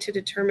carefully to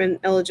determine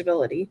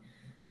eligibility.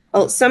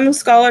 Some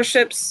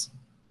scholarships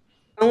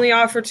only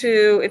offer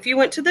to if you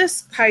went to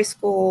this high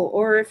school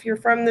or if you're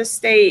from this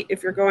state,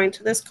 if you're going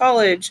to this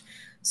college.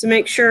 So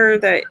make sure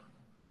that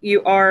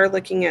you are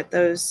looking at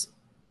those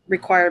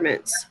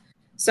requirements.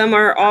 Some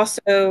are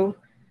also,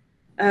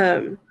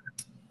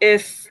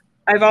 if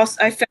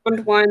I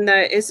found one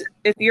that is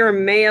if you're a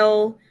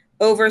male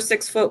over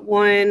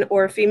 6'1"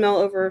 or a female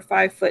over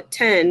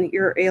 5'10",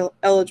 you're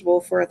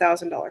eligible for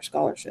 $1,000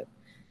 scholarship.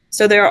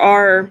 So there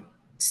are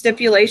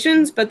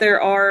stipulations, but there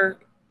are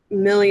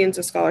millions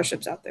of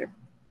scholarships out there.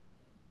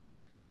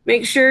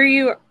 Make sure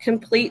you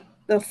complete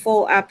the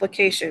full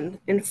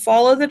application and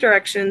follow the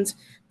directions.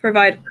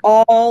 Provide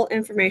all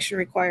information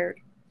required.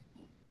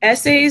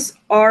 Essays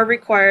are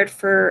required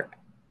for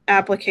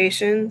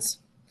applications.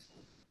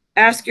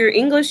 Ask your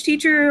English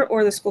teacher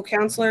or the school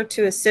counselor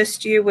to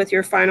assist you with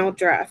your final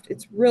draft.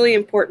 It's really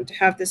important to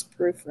have this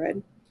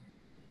proofread.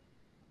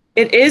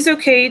 It is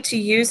okay to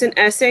use an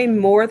essay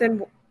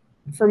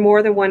for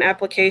more than one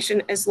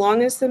application as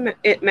long as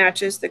it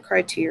matches the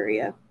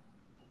criteria.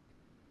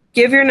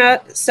 Give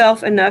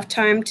yourself enough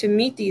time to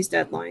meet these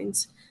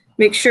deadlines.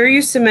 Make sure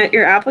you submit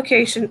your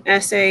application,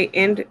 essay,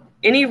 and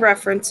any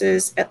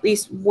references at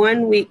least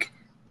 1 week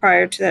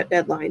prior to that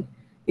deadline.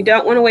 You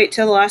don't want to wait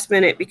till the last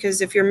minute,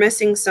 because if you're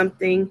missing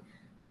something,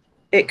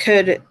 it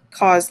could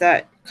cause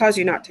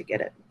you not to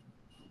get it.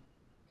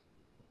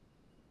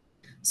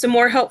 Some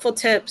more helpful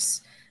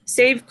tips.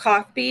 Save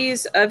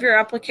copies of your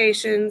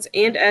applications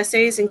and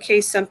essays in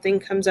case something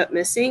comes up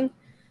missing.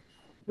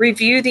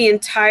 Review the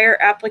entire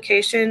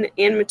application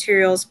and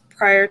materials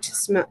prior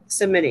to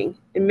submitting,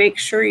 and make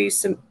sure you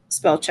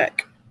spell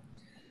check.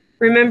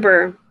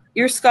 Remember,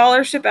 your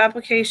scholarship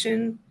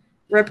application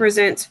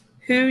represents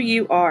who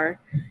you are.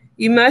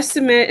 You must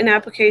submit an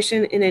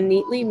application in a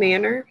neat,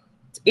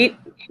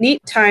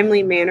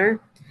 timely manner,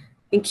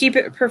 and keep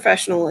it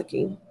professional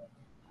looking.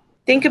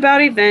 Think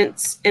about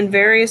events and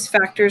various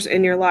factors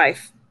in your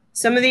life.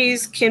 Some of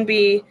these can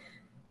be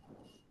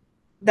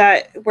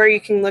where you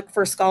can look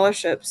for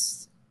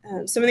scholarships.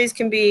 Some of these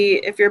can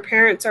be if your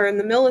parents are in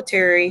the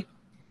military.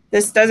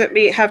 This doesn't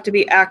have to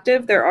be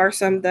active. There are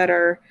some that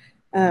are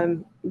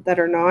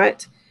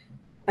not.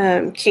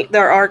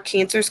 There are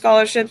cancer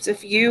scholarships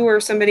if you or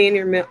somebody in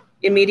your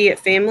immediate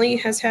family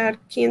has had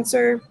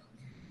cancer.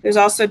 There's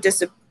also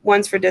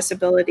ones for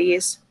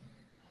disabilities.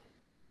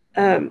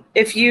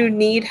 If you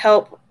need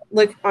help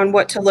on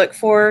what to look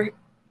for,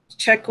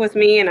 check with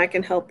me and I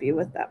can help you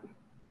with that.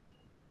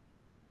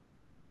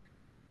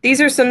 These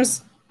are some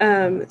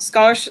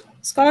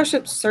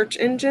scholarship search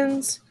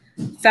engines.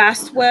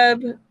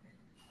 FastWeb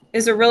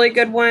is a really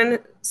good one.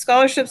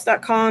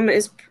 Scholarships.com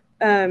is,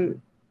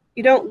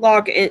 you don't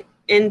log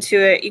into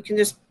it. You can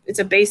it's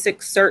a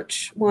basic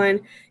search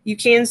one. You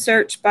can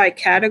search by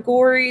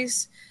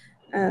categories.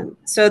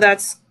 So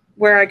that's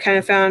where I kind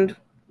of found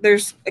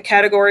there's a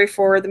category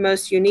for the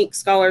most unique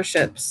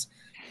scholarships.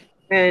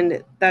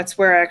 And that's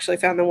where I actually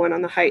found the one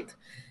on the height.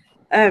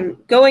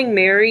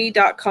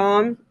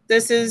 GoingMary.com.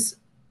 This is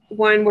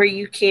one where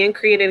you can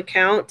create an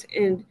account,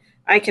 and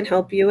I can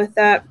help you with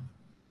that.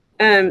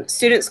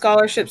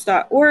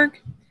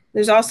 Studentscholarships.org.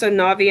 There's also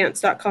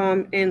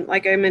Naviance.com. And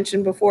like I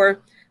mentioned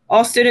before,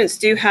 all students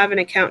do have an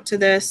account to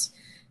this.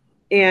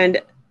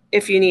 And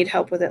if you need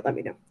help with it, let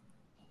me know.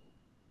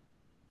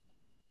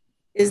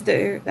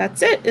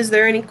 That's it. Is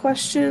there any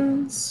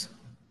questions?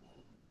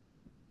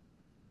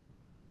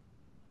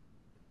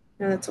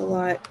 No, that's a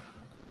lot.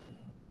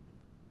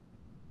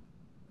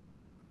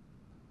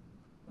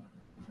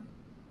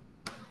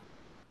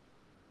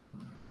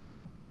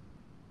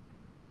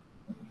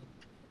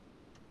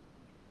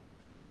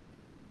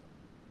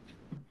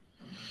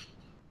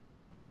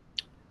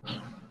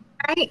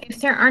 All right, if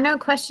there are no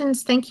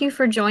questions, thank you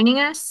for joining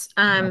us.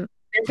 We're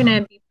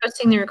going to be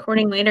posting the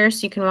recording later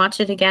so you can watch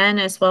it again,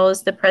 as well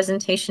as the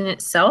presentation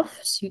itself,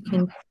 so you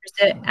can use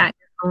it at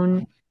your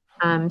own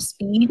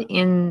speed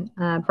in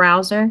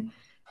browser.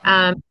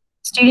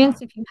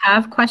 Students, if you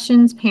have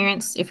questions,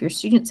 parents, if your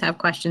students have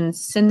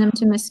questions, send them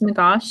to Ms.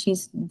 McGaw.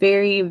 She's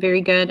very,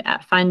 very good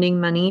at finding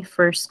money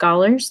for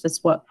scholars.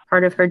 That's what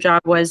part of her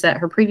job was at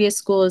her previous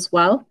school as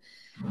well.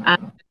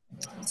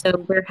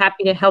 So we're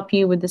happy to help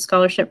you with the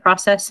scholarship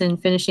process and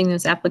finishing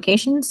those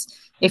applications.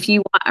 If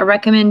you want a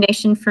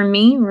recommendation from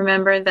me,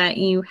 remember that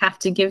you have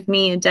to give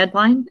me a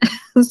deadline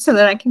so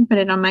that I can put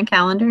it on my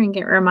calendar and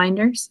get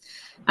reminders.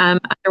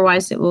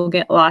 Otherwise, it will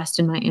get lost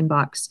in my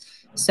inbox.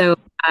 So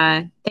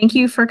thank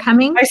you for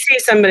coming. I see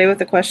somebody with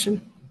a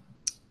question.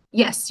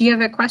 Yes, you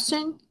have a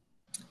question?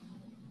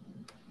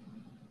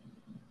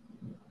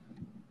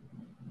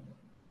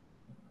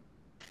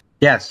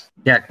 Yes.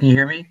 Yeah. Can you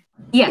hear me?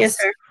 Yes. Yes,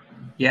 sir.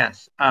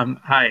 Yes.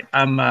 Hi.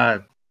 I'm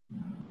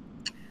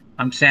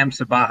Sam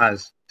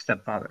Sabaha's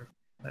stepfather.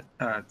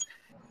 That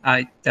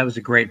was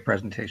a great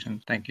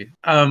presentation. Thank you.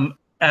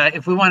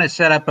 If we want to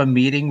set up a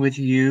meeting with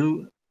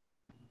you,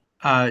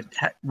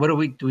 what do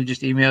we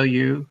just email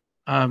you,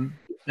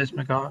 Ms.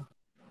 McGaw?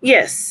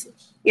 Yes.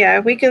 Yeah,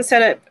 we can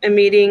set up a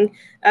meeting.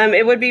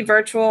 It would be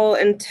virtual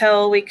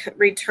until we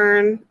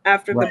return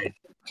after the break,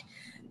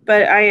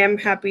 but I am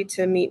happy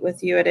to meet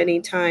with you at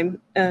any time.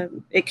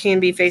 It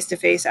can be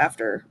face-to-face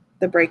after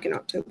the break in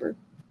October.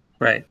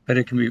 Right, but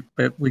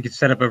we could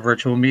set up a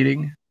virtual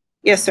meeting?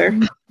 Yes, sir.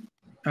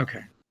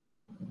 Okay.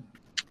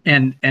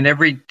 And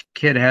every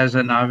kid has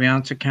an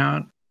Naviance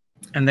account,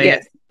 and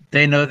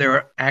they know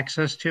their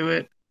access to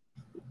it?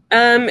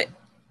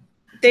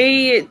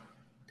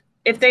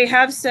 if they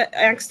have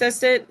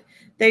accessed it,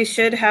 they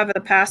should have a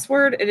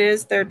password. It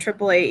is their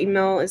AAA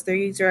email is their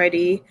user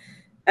ID.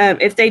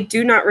 If they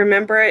do not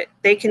remember it,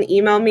 they can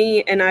email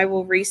me and I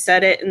will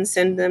reset it and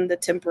send them the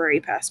temporary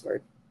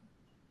password.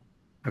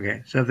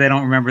 Okay, so if they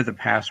don't remember the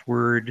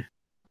password,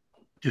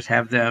 just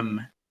have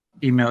them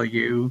email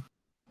you.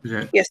 Is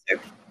it? Yes, sir.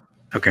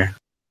 Okay.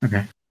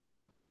 Okay.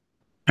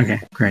 Okay.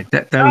 Great.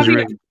 That was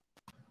really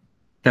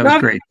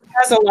great.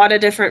 Has a lot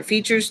of different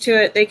features to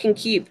it. They can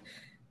keep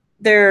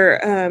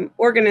their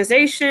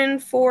organization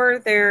for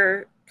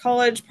their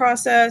college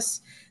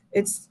process.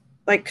 It's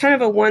like kind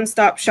of a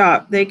one-stop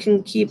shop. They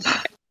can keep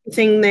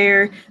everything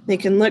there. They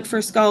can look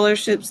for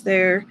scholarships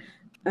there.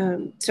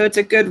 So it's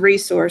a good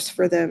resource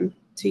for them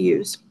to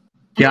use.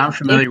 Yeah, I'm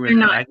familiar with it.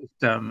 I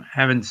just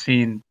haven't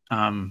seen.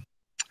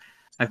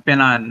 I've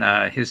been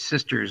on his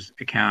sister's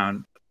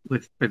account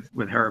with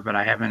her, but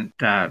I haven't.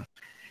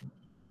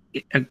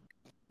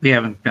 We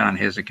haven't been on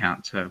his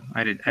account, so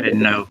I didn't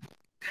know.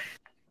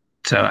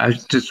 So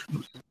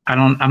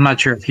I'm not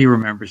sure if he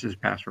remembers his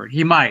password.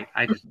 He might.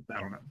 I don't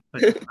know.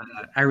 But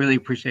I really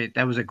appreciate it.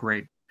 That was a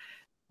great.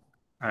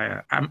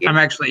 I'm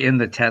actually in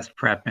the test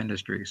prep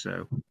industry,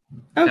 so.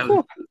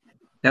 Cool.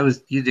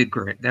 You did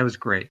great. That was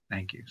great.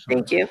 Thank you.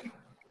 Thank you.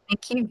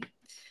 Thank you.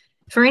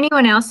 For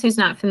anyone else who's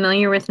not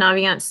familiar with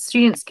Naviance,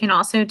 students can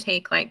also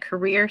take like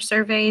career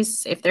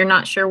surveys if they're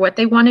not sure what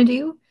they want to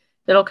do.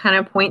 That'll kind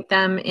of point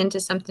them into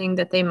something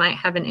that they might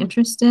have an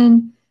interest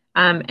in,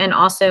 and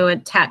also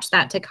attach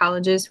that to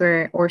colleges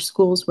or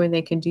schools where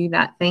they could do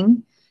that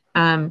thing.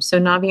 So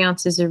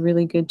Naviance is a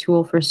really good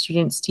tool for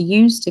students to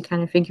use to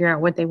kind of figure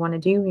out what they want to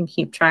do and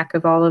keep track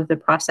of all of the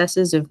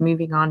processes of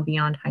moving on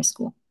beyond high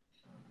school.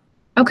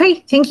 Okay,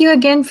 thank you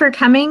again for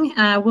coming.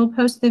 We'll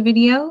post the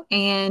video,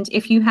 and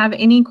if you have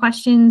any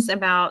questions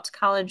about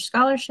college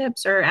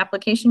scholarships or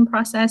application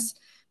process,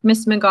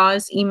 Ms.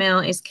 McGaugh's email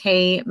is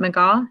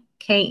kmcgaugh,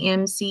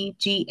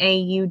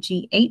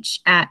 KMCGAUGH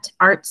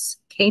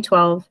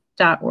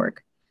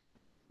 @artsk12.org.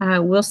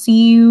 We'll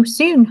see you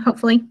soon,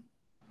 hopefully.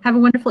 Have a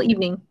wonderful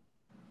evening.